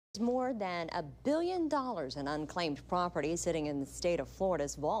More than $1 billion in unclaimed property sitting in the state of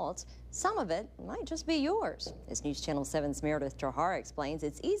Florida's vaults. Some of it might just be yours. As News Channel 7's Meredith TerHaar explains,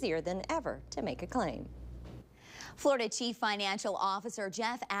 it's easier than ever to make a claim. Florida Chief Financial Officer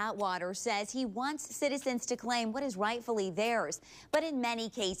Jeff Atwater says he wants citizens to claim what is rightfully theirs. But in many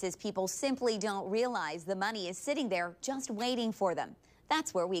cases, people simply don't realize the money is sitting there just waiting for them.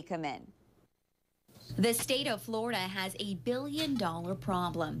 That's where we come in. The state of Florida has a $1 billion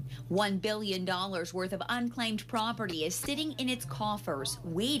problem. $1 billion worth of unclaimed property is sitting in its coffers,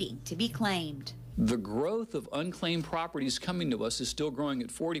 waiting to be claimed. The growth of unclaimed properties coming to us is still growing at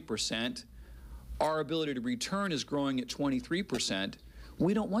 40%. Our ability to return is growing at 23%.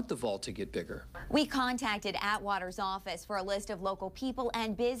 We don't want the vault to get bigger. We contacted Atwater's office for a list of local people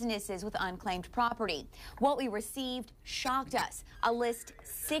and businesses with unclaimed property. What we received shocked us. A list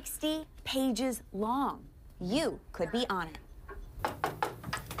 60 pages long. You could be on it.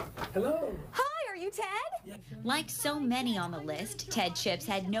 Hello. Hi, are you Ted? Yes, like so many on the list, Ted Chips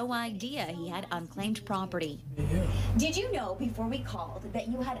had no idea he had unclaimed property. Yeah. Did you know before we called that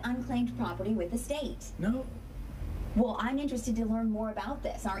you had unclaimed property with the state? No. Well, I'm interested to learn more about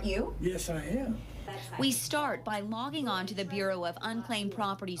this, aren't you? Yes, I am. We start by logging on to the Bureau of Unclaimed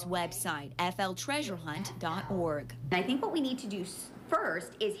Properties website, fltreasurehunt.org. I think what we need to do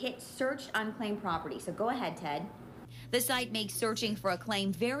first is hit search unclaimed property. So go ahead, Ted. The site makes searching for a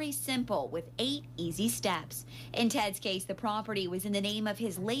claim very simple with 8 easy steps. In Ted's case, the property was in the name of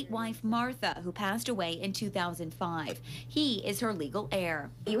his late wife, Martha, who passed away in 2005. He is her legal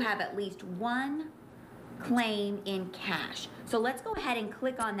heir. You have at least one claim in cash. So let's go ahead and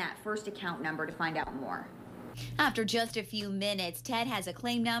click on that first account number to find out more. After just a few minutes, Ted has a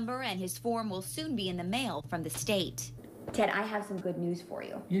claim number and his form will soon be in the mail from the state. Ted, I have some good news for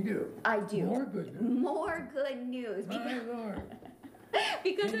you. You do? I do. More good news? More good news. My Lord.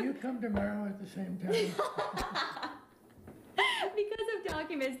 Because Can you come tomorrow at the same time? Because of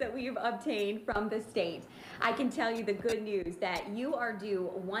documents that we've obtained from the state, I can tell you the good news that you are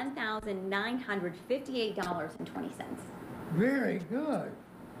due $1,958.20. Very good.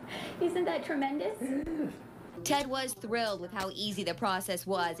 Isn't that tremendous? It is. Ted was thrilled with how easy the process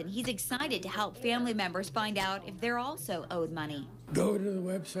was, and he's excited to help family members find out if they're also owed money. Go to the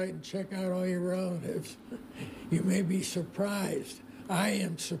website and check out all your relatives. You may be surprised. I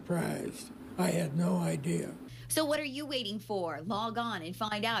am surprised. I had no idea. So what are you waiting for? Log on and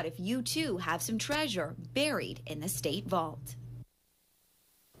find out if you too have some treasure buried in the state vault.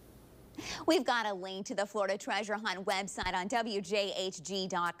 We've got a link to the Florida Treasure Hunt website on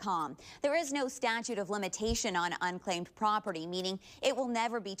WJHG.com. There is no statute of limitation on unclaimed property, meaning it will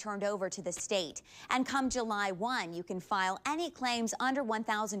never be turned over to the state. And come July 1, you can file any claims under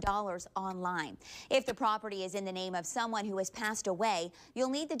 $1,000 online. If the property is in the name of someone who has passed away,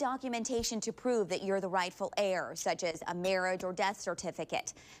 you'll need the documentation to prove that you're the rightful heir, such as a marriage or death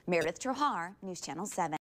certificate. Meredith TerHaar, News Channel 7.